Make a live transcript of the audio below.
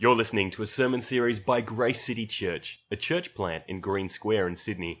You're listening to a sermon series by Grace City Church, a church plant in Green Square in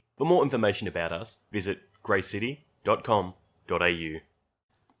Sydney. For more information about us, visit gracecity.com.au.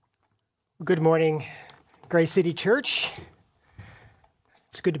 Good morning, Grace City Church.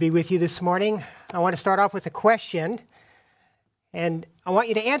 It's good to be with you this morning. I want to start off with a question, and I want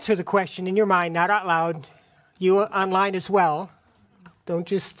you to answer the question in your mind, not out loud. You online as well.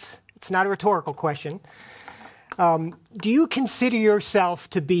 It's not a rhetorical question. Do you consider yourself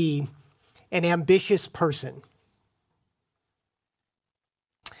to be an ambitious person?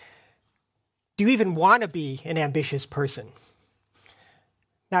 Do you even want to be an ambitious person?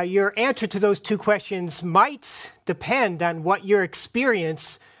 Now, your answer to those two questions might depend on what your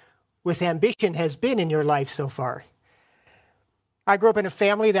experience with ambition has been in your life so far. I grew up in a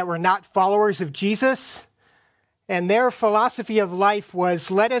family that were not followers of Jesus, and their philosophy of life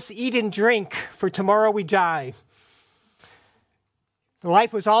was, let us eat and drink, for tomorrow we die.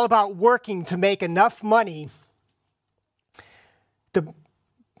 Life was all about working to make enough money to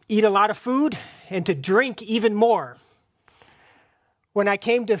eat a lot of food and to drink even more. When I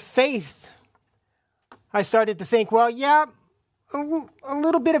came to faith, I started to think, well, yeah, a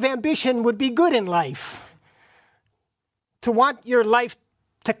little bit of ambition would be good in life. To want your life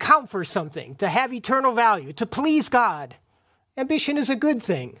to count for something, to have eternal value, to please God. Ambition is a good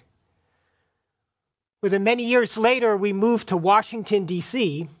thing. Within many years later, we moved to Washington,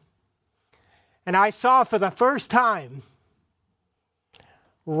 D.C., and I saw for the first time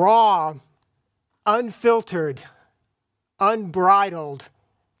raw, unfiltered, unbridled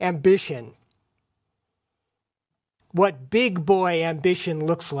ambition. What big boy ambition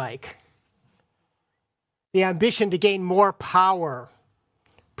looks like. The ambition to gain more power,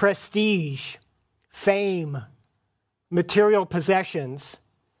 prestige, fame, material possessions.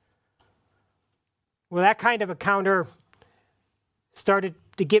 Well, that kind of encounter started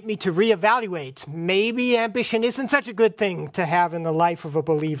to get me to reevaluate. Maybe ambition isn't such a good thing to have in the life of a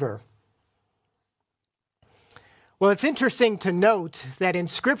believer. Well, it's interesting to note that in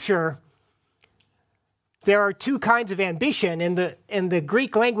Scripture, there are two kinds of ambition, and the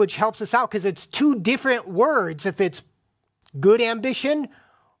Greek language helps us out because it's two different words if it's good ambition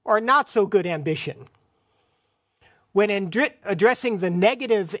or not so good ambition. When addressing the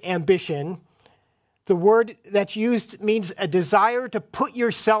negative ambition, the word that's used means a desire to put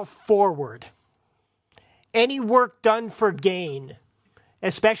yourself forward. Any work done for gain,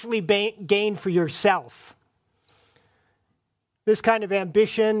 especially gain for yourself. This kind of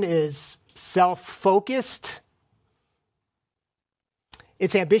ambition is self-focused.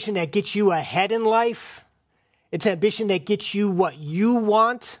 It's ambition that gets you ahead in life. It's ambition that gets you what you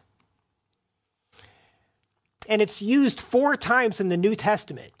want. And it's used 4 times in the New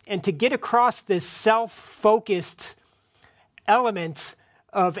Testament. And to get across this self-focused element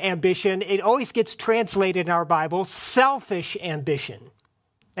of ambition, it always gets translated in our Bible, selfish ambition.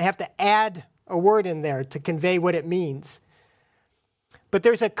 I have to add a word in there to convey what it means. But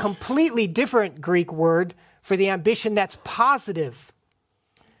there's a completely different Greek word for the ambition that's positive.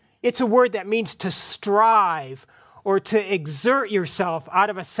 It's a word that means to strive or to exert yourself out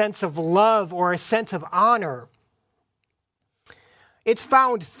of a sense of love or a sense of honor. It's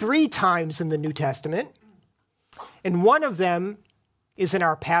found 3 times in the New Testament, and one of them is in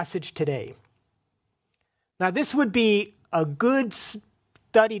our passage today. Now, this would be a good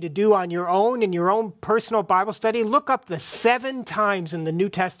study to do on your own, in your own personal Bible study. Look up the 7 times in the New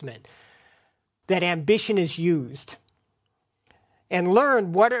Testament that ambition is used, and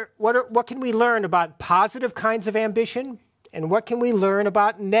learn what can we learn about positive kinds of ambition, and what can we learn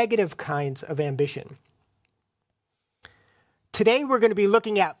about negative kinds of ambition. Today we're going to be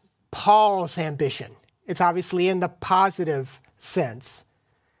looking at Paul's ambition. It's obviously in the positive sense.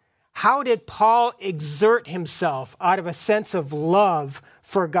 How did Paul exert himself out of a sense of love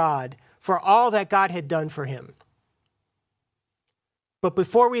for God, for all that God had done for him? But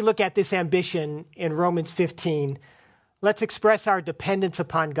before we look at this ambition in Romans 15, let's express our dependence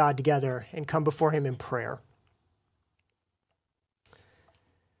upon God together and come before him in prayer.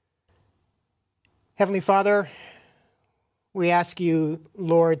 Heavenly Father, we ask you,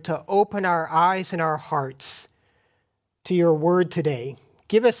 Lord, to open our eyes and our hearts to your word today.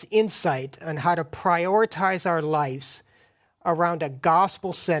 Give us insight on how to prioritize our lives around a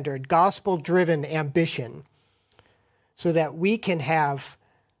gospel-centered, gospel-driven ambition so that we can have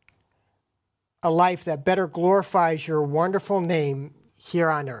a life that better glorifies your wonderful name here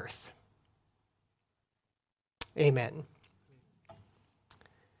on earth. Amen.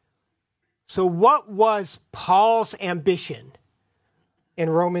 So what was Paul's ambition in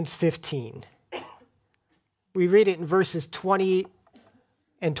Romans 15? We read it in verses 20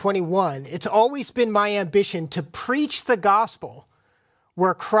 and 21, it's always been my ambition to preach the gospel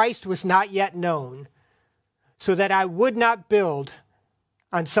where Christ was not yet known, so that I would not build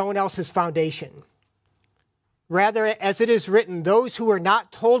on someone else's foundation. Rather, as it is written, those who are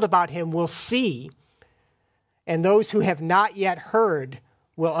not told about him will see, and those who have not yet heard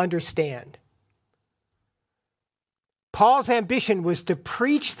will understand. Paul's ambition was to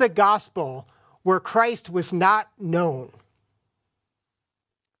preach the gospel where Christ was not known.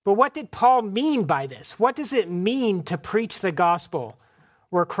 But what did Paul mean by this? What does it mean to preach the gospel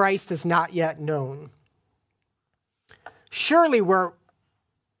where Christ is not yet known? Surely where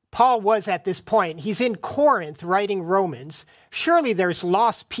Paul was at this point, he's in Corinth writing Romans. Surely there's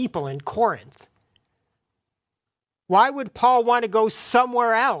lost people in Corinth. Why would Paul want to go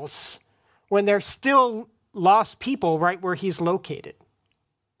somewhere else when there's still lost people right where he's located?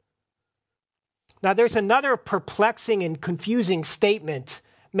 Now, there's another perplexing and confusing statement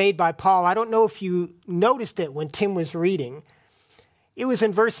made by Paul. I don't know if you noticed it when Tim was reading. It was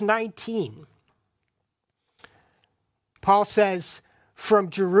in verse 19. Paul says, from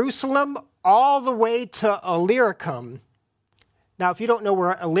Jerusalem all the way to Illyricum. Now, if you don't know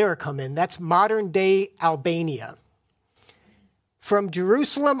where Illyricum is, that's modern-day Albania. From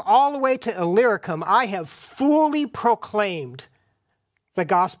Jerusalem all the way to Illyricum, I have fully proclaimed the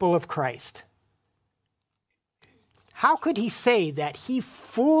gospel of Christ. How could he say that he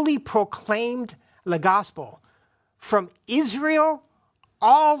fully proclaimed the gospel from Israel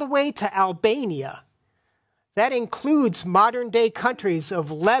all the way to Albania? That includes modern-day countries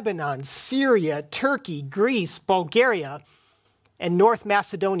of Lebanon, Syria, Turkey, Greece, Bulgaria, and North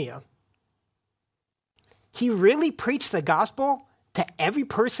Macedonia. He really preached the gospel to every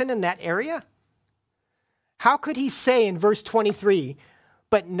person in that area? How could he say in verse 23,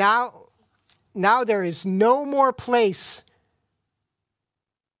 but now there is no more place.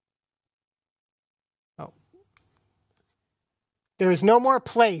 There is no more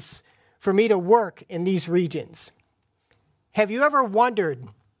place for me to work in these regions. Have you ever wondered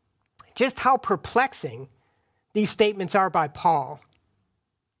just how perplexing these statements are by Paul?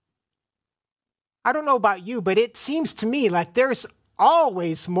 I don't know about you, but it seems to me like there's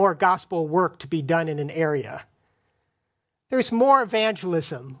always more gospel work to be done in an area. There's more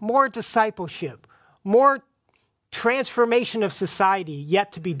evangelism, more discipleship, more transformation of society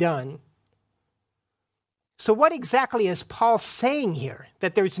yet to be done. So what exactly is Paul saying here?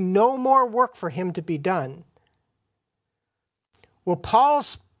 That there's no more work for him to be done? Well,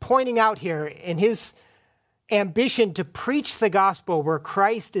 Paul's pointing out here in his ambition to preach the gospel where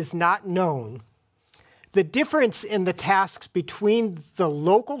Christ is not known, the difference in the tasks between the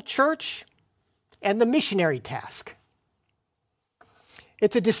local church and the missionary task.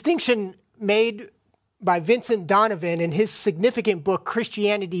 It's a distinction made by Vincent Donovan in his significant book,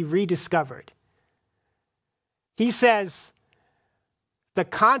 Christianity Rediscovered. He says, the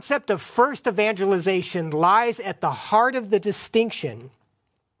concept of first evangelization lies at the heart of the distinction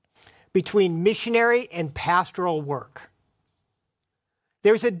between missionary and pastoral work.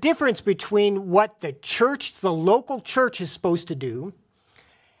 There's a difference between what the church, the local church, is supposed to do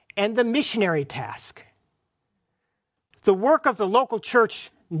and the missionary task. The work of the local church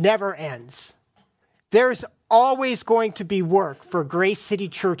never ends. There's always going to be work for Grace City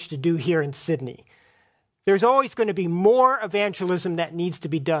Church to do here in Sydney. There's always going to be more evangelism that needs to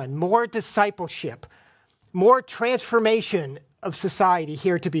be done, more discipleship, more transformation of society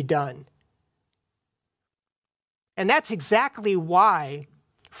here to be done. And that's exactly why,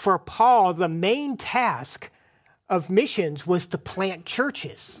 for Paul, the main task of missions was to plant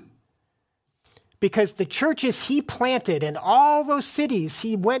churches. Because the churches he planted in all those cities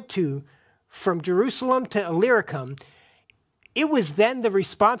he went to, from Jerusalem to Illyricum, it was then the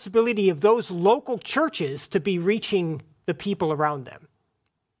responsibility of those local churches to be reaching the people around them.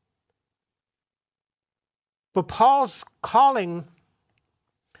 But Paul's calling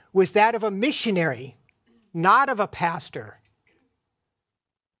was that of a missionary, not of a pastor.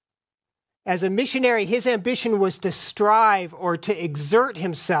 As a missionary, his ambition was to strive or to exert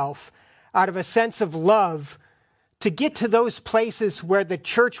himself out of a sense of love to get to those places where the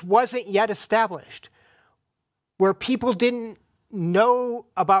church wasn't yet established, where people didn't know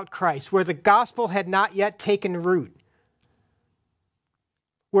about Christ, where the gospel had not yet taken root,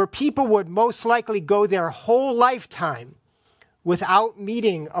 where people would most likely go their whole lifetime without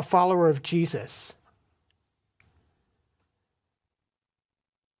meeting a follower of Jesus.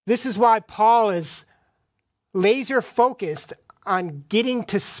 This is why Paul is laser focused on getting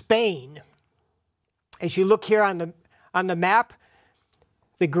to Spain. As you look here on the map,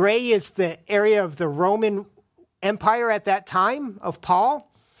 the gray is the area of the Roman Empire at that time of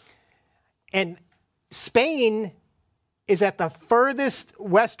Paul. And Spain is at the furthest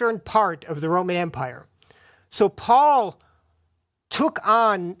western part of the Roman Empire. So Paul took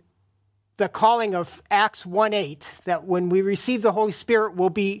on the calling of Acts 1:8, that when we receive the Holy Spirit, we'll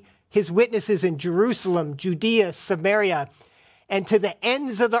be his witnesses in Jerusalem, Judea, Samaria, and to the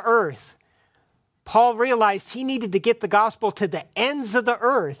ends of the earth. Paul realized he needed to get the gospel to the ends of the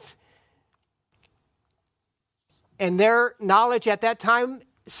earth. And their knowledge at that time,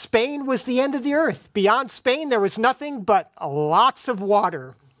 Spain was the end of the earth. Beyond Spain, there was nothing but lots of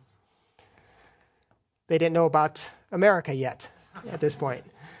water. They didn't know about America yet at this point.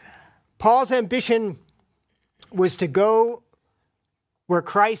 Paul's ambition was to go where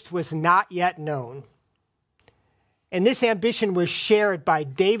Christ was not yet known. And this ambition was shared by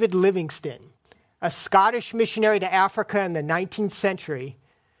David Livingstone, a Scottish missionary to Africa in the 19th century.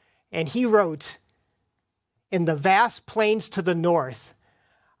 And he wrote, "In the vast plains to the north,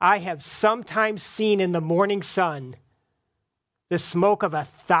 I have sometimes seen in the morning sun the smoke of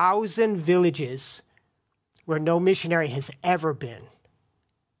 1,000 villages where no missionary has ever been."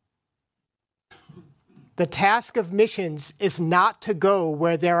 The task of missions is not to go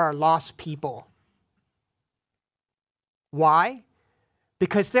where there are lost people. Why?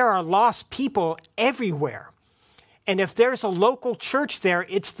 Because there are lost people everywhere. And if there's a local church there,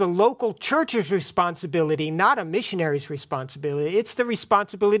 it's the local church's responsibility, not a missionary's responsibility. It's the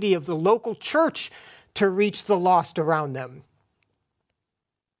responsibility of the local church to reach the lost around them.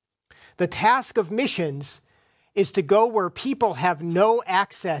 The task of missions is to go where people have no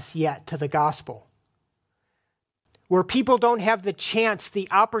access yet to the gospel, where people don't have the chance, the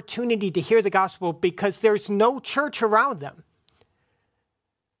opportunity to hear the gospel because there's no church around them,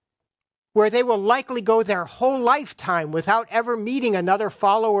 where they will likely go their whole lifetime without ever meeting another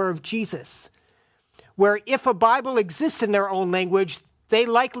follower of Jesus, where if a Bible exists in their own language, they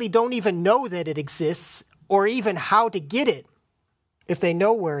likely don't even know that it exists or even how to get it if they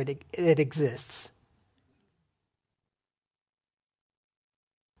know where it exists.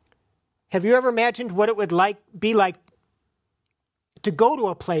 Have you ever imagined what it would be like to go to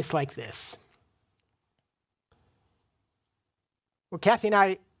a place like this? Well, Kathy and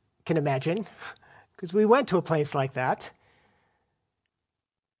I can imagine, because we went to a place like that.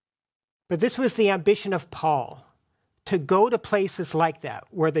 But this was the ambition of Paul, to go to places like that,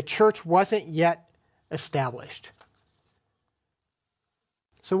 where the church wasn't yet established.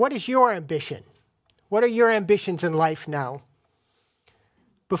 So what is your ambition? What are your ambitions in life now?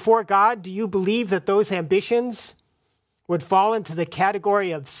 Before God, do you believe that those ambitions would fall into the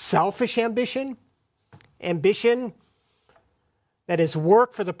category of selfish ambition? Ambition that is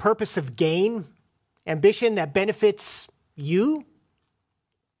work for the purpose of gain? Ambition that benefits you?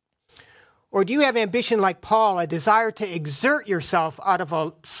 Or do you have ambition like Paul, a desire to exert yourself out of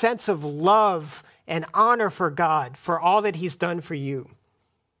a sense of love and honor for God, for all that he's done for you?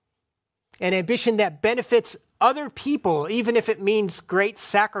 An ambition that benefits other people, even if it means great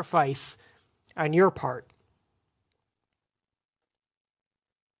sacrifice on your part.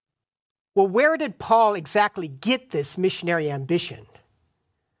 Well, where did Paul exactly get this missionary ambition?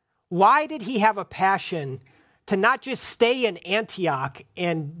 Why did he have a passion to not just stay in Antioch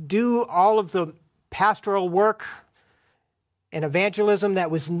and do all of the pastoral work and evangelism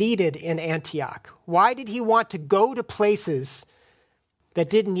that was needed in Antioch? Why did he want to go to places that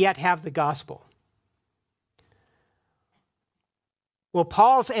didn't yet have the gospel? Well,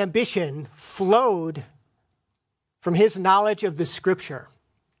 Paul's ambition flowed from his knowledge of the Scripture.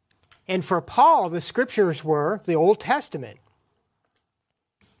 And for Paul, the Scriptures were the Old Testament.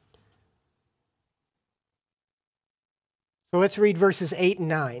 So let's read verses 8 and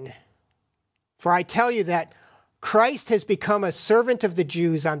 9. "For I tell you that Christ has become a servant of the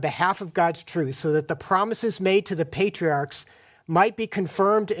Jews on behalf of God's truth, so that the promises made to the patriarchs might be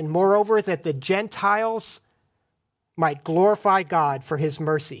confirmed, and moreover, that the Gentiles might glorify God for his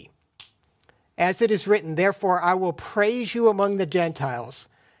mercy. As it is written, therefore I will praise you among the Gentiles.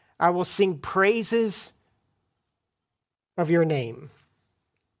 I will sing praises of your name."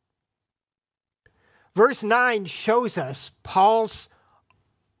 Verse 9 shows us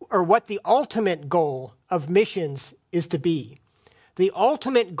what the ultimate goal of missions is to be. The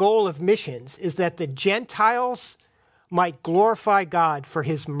ultimate goal of missions is that the Gentiles might glorify God for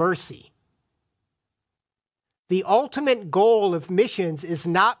his mercy. The ultimate goal of missions is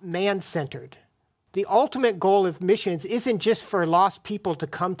not man-centered. The ultimate goal of missions isn't just for lost people to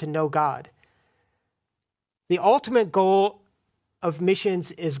come to know God. The ultimate goal of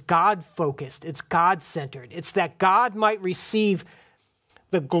missions is God-focused. It's God-centered. It's that God might receive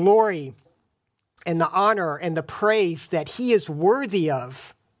the glory and the honor and the praise that he is worthy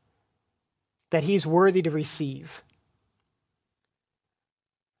of that he's worthy to receive.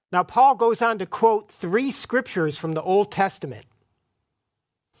 Now, Paul goes on to quote 3 scriptures from the Old Testament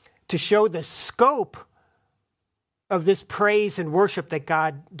to show the scope of this praise and worship that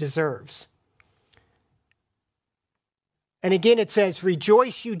God deserves. And again, it says,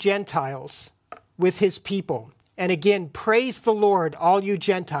 "Rejoice, you Gentiles, with his people. And again, praise the Lord, all you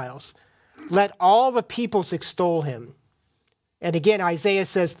Gentiles. Let all the peoples extol him." And again, Isaiah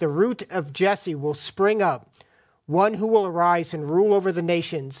says, "The root of Jesse will spring up, one who will arise and rule over the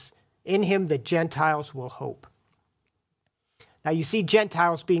nations. In him the Gentiles will hope." Now you see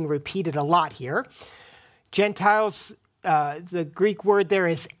Gentiles being repeated a lot here. Gentiles, the Greek word there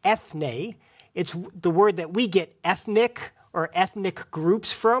is ethne. It's the word that we get ethnic or ethnic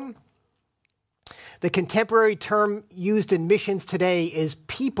groups from. The contemporary term used in missions today is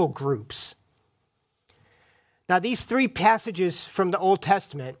people groups. Now, these 3 passages from the Old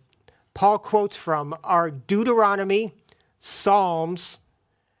Testament Paul quotes from are Deuteronomy, Psalms,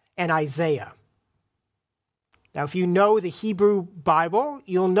 and Isaiah. Now, if you know the Hebrew Bible,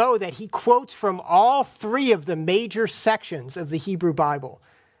 you'll know that he quotes from all 3 of the major sections of the Hebrew Bible: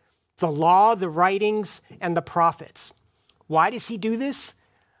 the law, the writings, and the prophets. Why does he do this?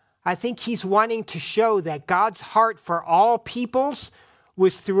 I think he's wanting to show that God's heart for all peoples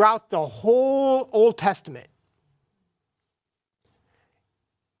was throughout the whole Old Testament.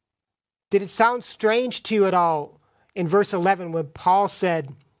 Did it sound strange to you at all in verse 11 when Paul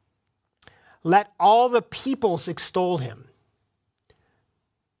said, "Let all the peoples extol him"?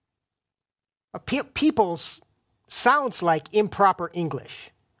 Peoples sounds like improper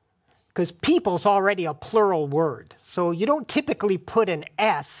English because people's already a plural word. So you don't typically put an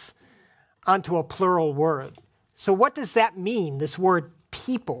S onto a plural word. So what does that mean, this word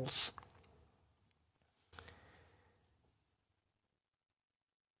peoples?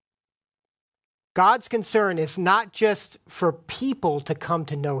 God's concern is not just for people to come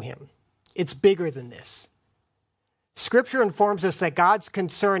to know him. It's bigger than this. Scripture informs us that God's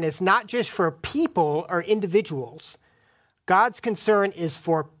concern is not just for people or individuals. God's concern is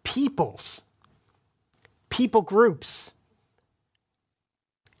for peoples, people groups,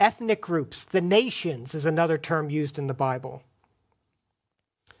 ethnic groups. The nations is another term used in the Bible.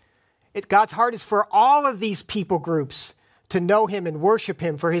 God's heart is for all of these people groups to know him and worship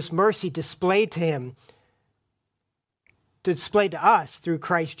him for his mercy displayed to us through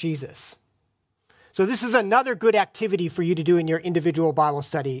Christ Jesus. So this is another good activity for you to do in your individual Bible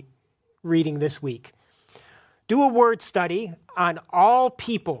study reading this week. Do a word study on all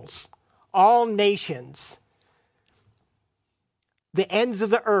peoples, all nations, the ends of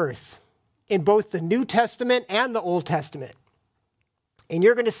the earth in both the New Testament and the Old Testament. And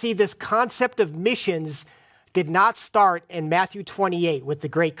you're going to see this concept of missions did not start in Matthew 28 with the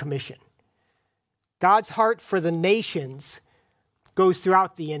Great Commission. God's heart for the nations goes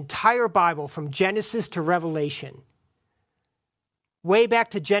throughout the entire Bible from Genesis to Revelation. Way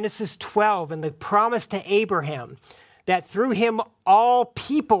back to Genesis 12 and the promise to Abraham that through him all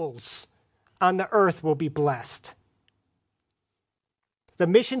peoples on the earth will be blessed. The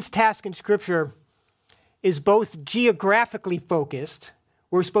missions task in Scripture is both geographically focused,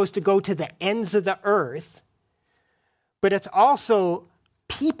 we're supposed to go to the ends of the earth, but it's also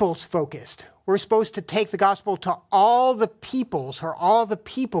peoples focused. We're supposed to take the gospel to all the peoples or all the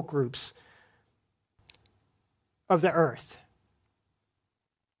people groups of the earth.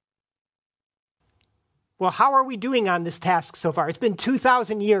 Well, how are we doing on this task so far? It's been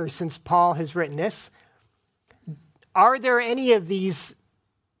 2,000 years since Paul has written this. Are there any of these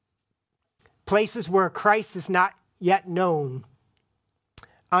places where Christ is not yet known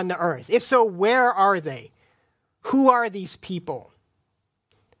on the earth? If so, where are they? Who are these people?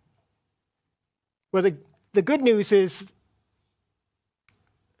 Well, the good news is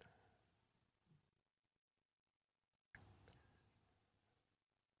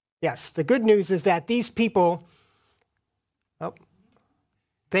the good news is that these people,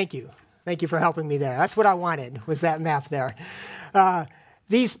 thank you. Thank you for helping me there. That's what I wanted, was that map there.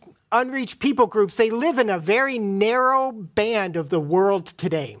 These unreached people groups, they live in a very narrow band of the world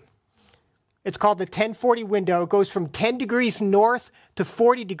today. It's called the 1040 window. It goes from 10 degrees north to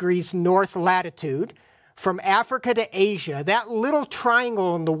 40 degrees north latitude, from Africa to Asia. That little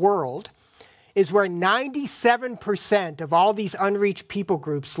triangle in the world is where 97% of all these unreached people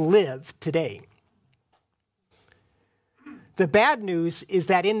groups live today. The bad news is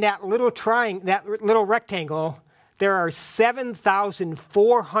that in that little rectangle, there are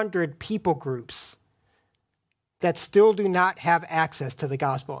 7,400 people groups that still do not have access to the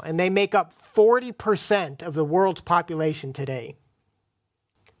gospel, and they make up 40% of the world's population today.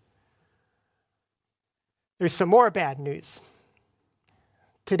 There's some more bad news.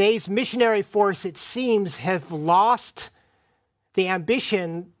 Today's missionary force, it seems, have lost the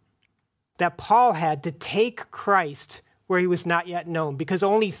ambition that Paul had to take Christ where he was not yet known, because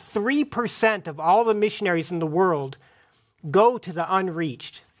only 3% of all the missionaries in the world go to the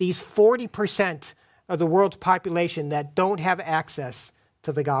unreached. These 40% of the world's population that don't have access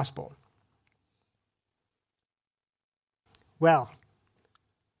to the gospel. Well,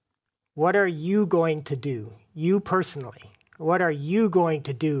 what are you going to do, you personally? What are you going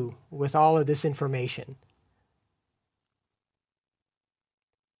to do with all of this information?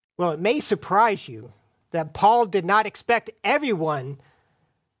 Well, it may surprise you that Paul did not expect everyone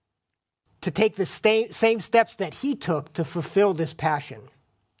to take the same steps that he took to fulfill this passion,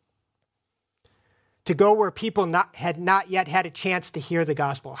 to go where people had not yet had a chance to hear the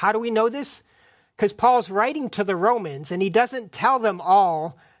gospel. How do we know this? Because Paul's writing to the Romans, and he doesn't tell them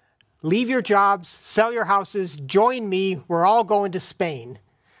all, leave your jobs, sell your houses, join me, we're all going to Spain.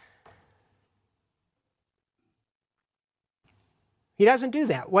 He doesn't do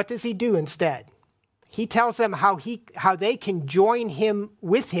that. What does he do instead? He tells them how they can join him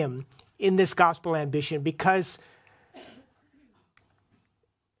with him in this gospel ambition, because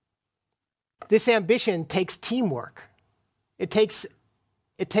this ambition takes teamwork. It takes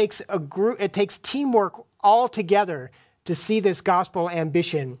a group. It takes teamwork all together to see this gospel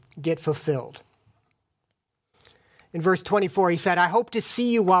ambition get fulfilled. In verse 24, he said, I hope to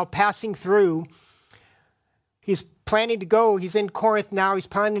see you while passing through. He's planning to go. He's in Corinth now. He's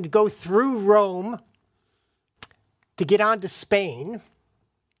planning to go through Rome to get on to Spain.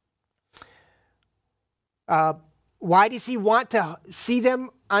 Why does he want to see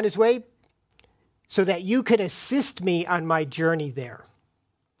them on his way? So that you can assist me on my journey there.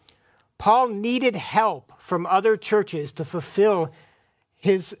 Paul needed help from other churches to fulfill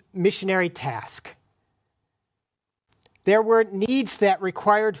his missionary task. There were needs that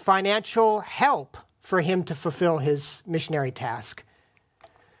required financial help for him to fulfill his missionary task.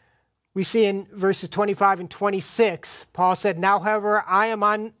 We see in verses 25 and 26, Paul said, Now, however, I am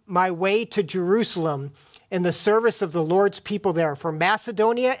on my way to Jerusalem in the service of the Lord's people there. For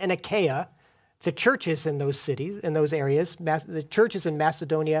Macedonia and Achaia, the churches in those cities, in those areas, the churches in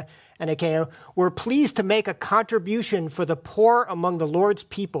Macedonia and Achaia were pleased to make a contribution for the poor among the Lord's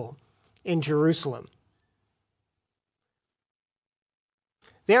people in Jerusalem.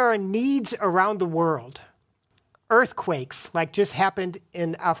 There are needs around the world. Earthquakes, like just happened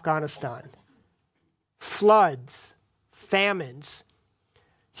in Afghanistan. Floods, famines,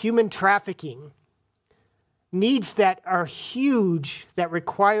 human trafficking. Needs that are huge, that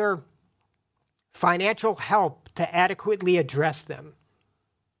require financial help to adequately address them.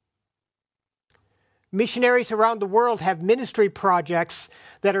 Missionaries around the world have ministry projects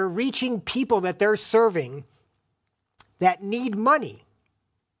that are reaching people that they're serving that need money.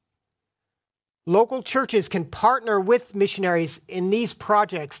 Local churches can partner with missionaries in these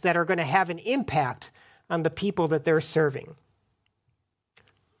projects that are going to have an impact on the people that they're serving.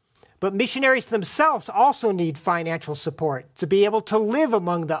 But missionaries themselves also need financial support to be able to live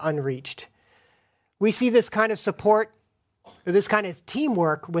among the unreached. We see this kind of support, or this kind of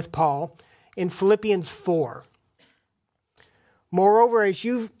teamwork with Paul in Philippians 4. Moreover, as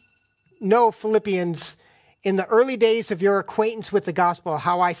you know, Philippians, in the early days of your acquaintance with the gospel,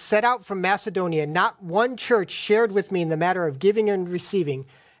 how I set out from Macedonia, not one church shared with me in the matter of giving and receiving,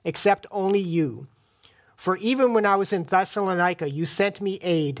 except only you. For even when I was in Thessalonica, you sent me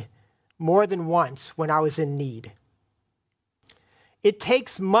aid more than once when I was in need. It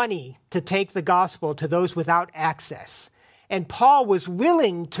takes money to take the gospel to those without access. And Paul was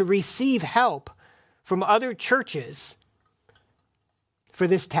willing to receive help from other churches for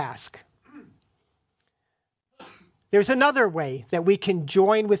this task. There's another way that we can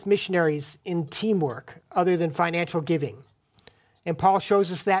join with missionaries in teamwork other than financial giving. And Paul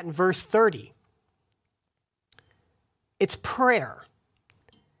shows us that in verse 30. It's prayer.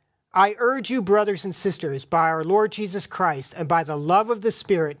 I urge you, brothers and sisters, by our Lord Jesus Christ and by the love of the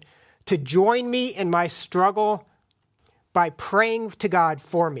Spirit, to join me in my struggle by praying to God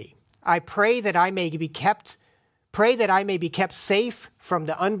for me. I pray that I may be kept safe from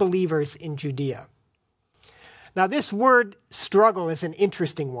the unbelievers in Judea. Now, this word struggle is an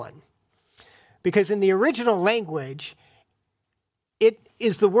interesting one, because in the original language, it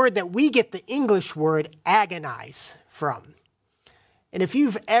is the word that we get the English word agonize from. And if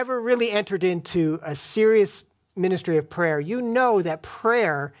you've ever really entered into a serious ministry of prayer, you know that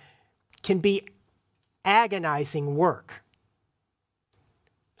prayer can be agonizing work.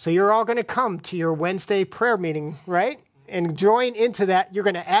 So you're all going to come to your Wednesday prayer meeting, right? and join into that. You're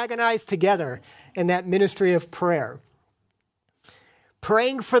going to agonize together in that ministry of prayer.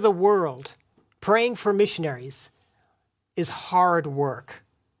 Praying for the world, praying for missionaries is hard work.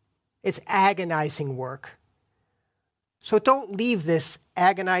 It's agonizing work. So don't leave this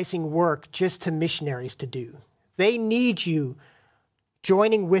agonizing work just to missionaries to do. They need you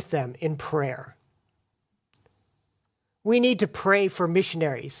joining with them in prayer. We need to pray for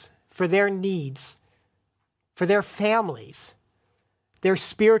missionaries, for their needs, for their families, their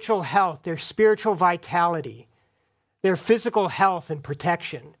spiritual health, their spiritual vitality, their physical health and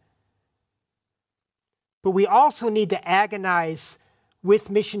protection. But we also need to agonize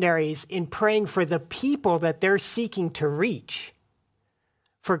with missionaries in praying for the people that they're seeking to reach,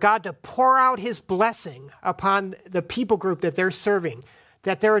 for God to pour out his blessing upon the people group that they're serving,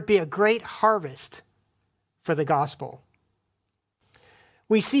 that there would be a great harvest for the gospel.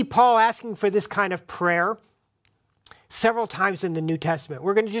 We see Paul asking for this kind of prayer several times in the New Testament.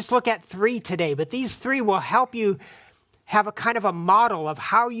 We're going to just look at 3 today, but these 3 will help you have a kind of a model of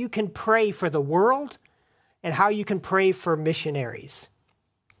how you can pray for the world and how you can pray for missionaries.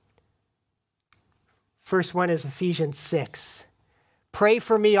 First one is Ephesians 6. Pray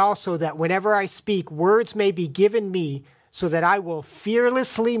for me also that whenever I speak, words may be given me so that I will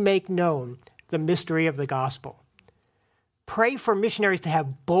fearlessly make known the mystery of the gospel. Pray for missionaries to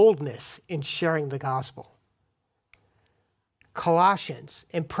have boldness in sharing the gospel. Colossians,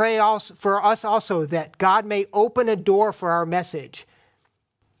 and pray also for us also that God may open a door for our message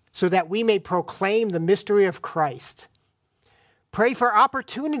so that we may proclaim the mystery of Christ. Pray for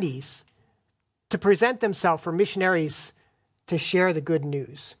opportunities to present themselves for missionaries to share the good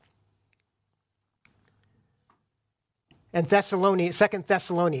news. And 2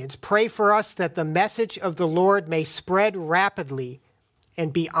 Thessalonians, pray for us that the message of the Lord may spread rapidly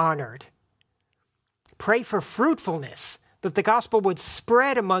and be honored. Pray for fruitfulness, that the gospel would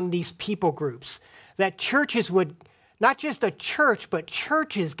spread among these people groups, that churches would, not just a church, but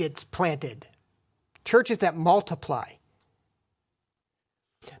churches get planted, churches that multiply.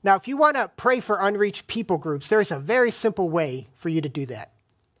 Now, if you want to pray for unreached people groups, there's a very simple way for you to do that.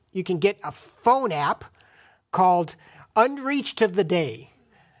 You can get a phone app called Unreached of the Day,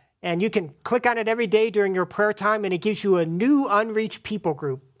 and you can click on it every day during your prayer time, and it gives you a new unreached people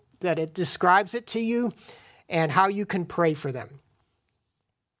group that it describes it to you and how you can pray for them.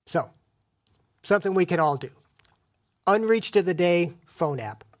 So, something we can all do. Unreached of the Day phone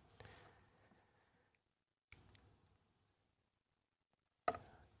app.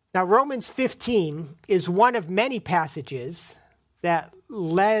 Now, Romans 15 is one of many passages that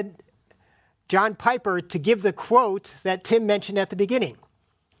led John Piper to give the quote that Tim mentioned at the beginning.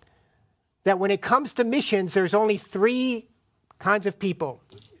 That when it comes to missions, there's only 3 kinds of people: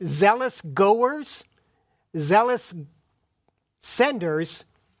 zealous goers, zealous senders,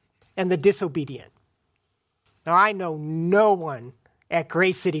 and the disobedient. Now, I know no one at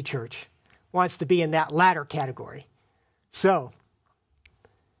Grace City Church wants to be in that latter category. So,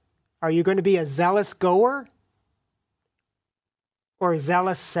 are you going to be a zealous goer or a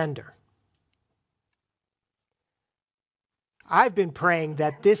zealous sender? I've been praying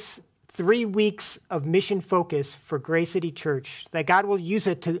that this 3 weeks of mission focus for Grace City Church, that God will use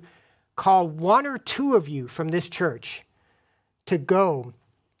it to call 1 or 2 of you from this church to go,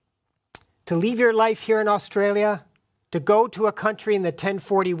 to leave your life here in Australia, to go to a country in the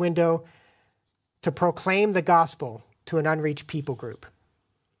 1040 window, to proclaim the gospel to an unreached people group.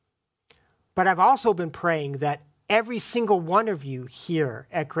 But I've also been praying that every single one of you here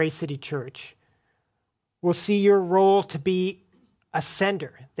at Grace City Church will see your role to be a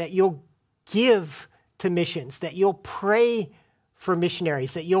sender, that you'll give to missions, that you'll pray for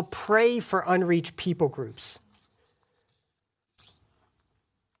missionaries, that you'll pray for unreached people groups.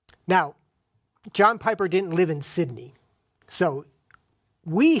 Now, John Piper didn't live in Sydney, so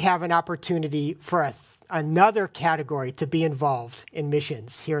we have an opportunity for another category to be involved in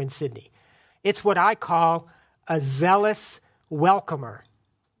missions here in Sydney. It's what I call a zealous welcomer.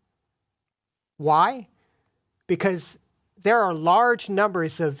 Why? Because there are large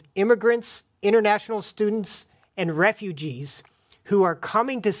numbers of immigrants, international students, and refugees who are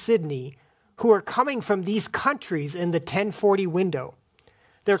coming to Sydney, who are coming from these countries in the 1040 window.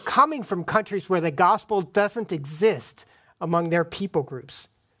 They're coming from countries where the gospel doesn't exist among their people groups.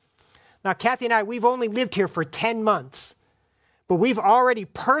 Now, Kathy and I, we've only lived here for 10 months, but we've already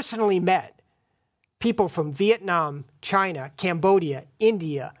personally met people from Vietnam, China, Cambodia,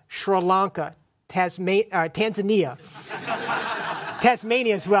 India, Sri Lanka, Tanzania.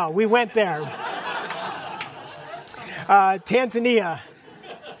 Tasmania as well. We went there. Tanzania.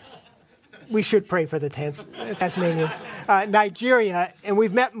 we should pray for the Tasmanians. Nigeria, and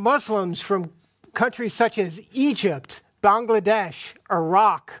we've met Muslims from countries such as Egypt, Bangladesh,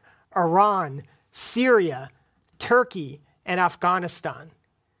 Iraq, Iran, Syria, Turkey, and Afghanistan.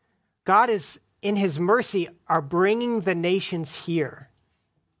 God is, in his mercy, are bringing the nations here.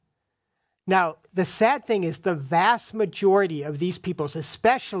 Now, the sad thing is the vast majority of these peoples,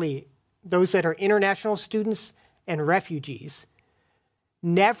 especially those that are international students and refugees,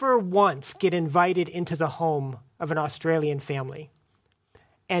 never once get invited into the home of an Australian family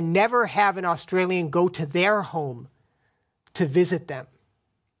and never have an Australian go to their home to visit them.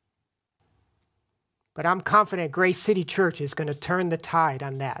 But I'm confident Grace City Church is going to turn the tide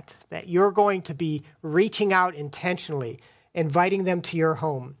on that you're going to be reaching out intentionally, inviting them to your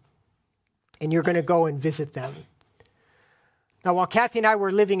home, and you're going to go and visit them. Now, while Kathy and I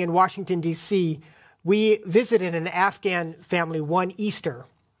were living in Washington, D.C., we visited an Afghan family one Easter.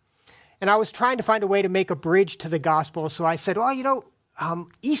 And I was trying to find a way to make a bridge to the gospel. So I said, well,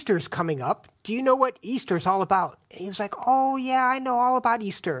 Easter's coming up. Do you know what Easter's all about? And he was like, oh, yeah, I know all about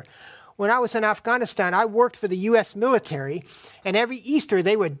Easter. When I was in Afghanistan, I worked for the U.S. military. And every Easter,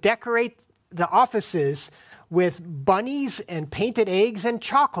 they would decorate the offices with bunnies and painted eggs and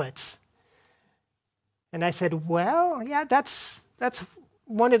chocolates. And I said, well, yeah, that's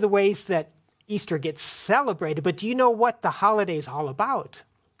one of the ways that Easter gets celebrated, but do you know what the holiday is all about?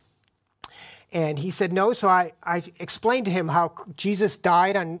 And he said, no, so I explained to him how Jesus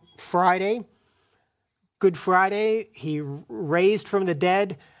died on Friday, Good Friday, he raised from the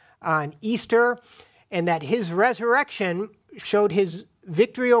dead on Easter, and that his resurrection showed his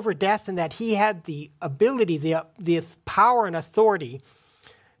victory over death and that he had the ability, the power and authority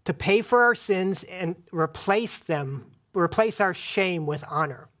to pay for our sins and replace our shame with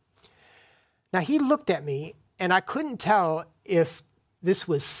honor. Now, he looked at me, and I couldn't tell if this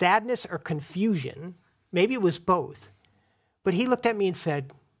was sadness or confusion. Maybe it was both. But he looked at me and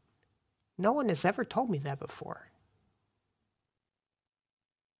said, no one has ever told me that before.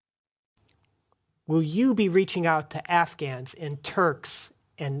 Will you be reaching out to Afghans and Turks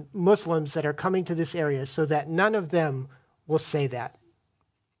and Muslims that are coming to this area so that none of them will say that?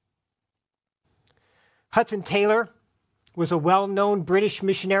 Hudson Taylor was a well-known British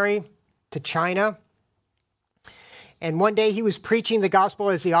missionary to China. And one day he was preaching the gospel,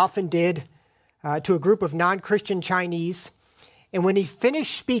 as he often did, to a group of non-Christian Chinese. And when he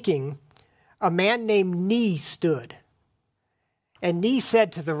finished speaking, a man named Ni stood. And Ni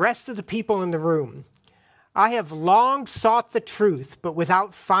said to the rest of the people in the room, I have long sought the truth, but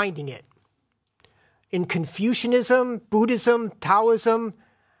without finding it. In Confucianism, Buddhism, Taoism,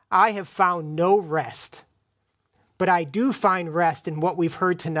 I have found no rest. But I do find rest in what we've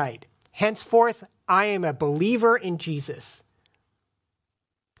heard tonight. Henceforth, I am a believer in Jesus.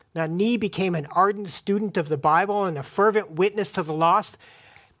 Now, Ni became an ardent student of the Bible and a fervent witness to the lost.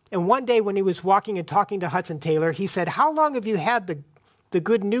 And one day when he was walking and talking to Hudson Taylor, he said, how long have you had the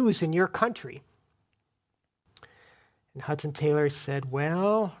good news in your country? And Hudson Taylor said,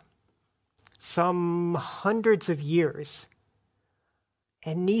 well, some hundreds of years.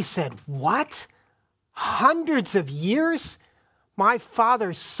 And Ni said, what? Hundreds of years? My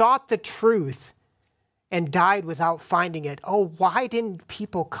father sought the truth and died without finding it. Oh, why didn't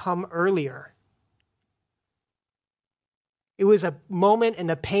people come earlier? It was a moment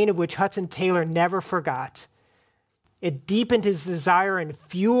and a pain of which Hudson Taylor never forgot. It deepened his desire and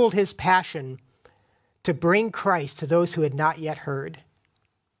fueled his passion to bring Christ to those who had not yet heard.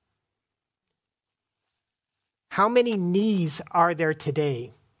 How many Nis are there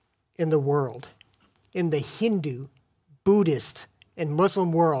today in the world, in the Hindu, Buddhist, and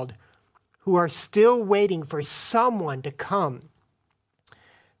Muslim world, who are still waiting for someone to come,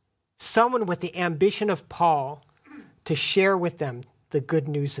 someone with the ambition of Paul to share with them the good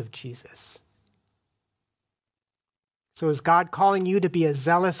news of Jesus? So is God calling you to be a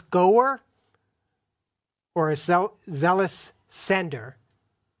zealous goer or a zealous sender?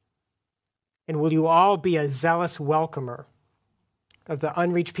 And will you all be a zealous welcomer of the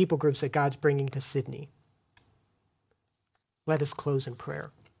unreached people groups that God's bringing to Sydney? Let us close in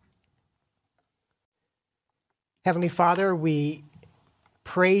prayer. Heavenly Father, we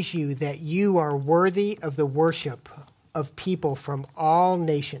praise you that you are worthy of the worship of people from all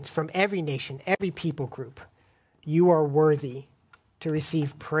nations, from every nation, every people group. You are worthy to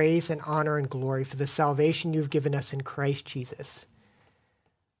receive praise and honor and glory for the salvation you've given us in Christ Jesus.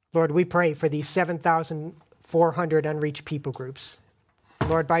 Lord, we pray for these 7,400 unreached people groups.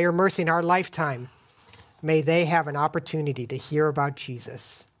 Lord, by your mercy in our lifetime, may they have an opportunity to hear about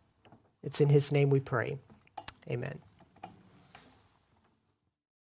Jesus. It's in his name we pray. Amen.